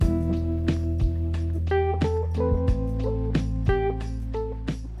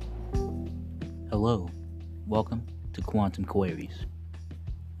Hello, welcome to Quantum Queries.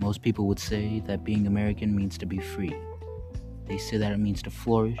 Most people would say that being American means to be free. They say that it means to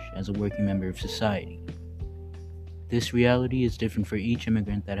flourish as a working member of society. This reality is different for each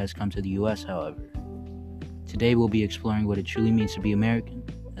immigrant that has come to the US, however. Today we'll be exploring what it truly means to be American,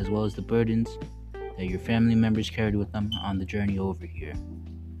 as well as the burdens that your family members carried with them on the journey over here.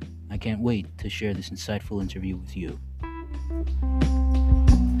 I can't wait to share this insightful interview with you.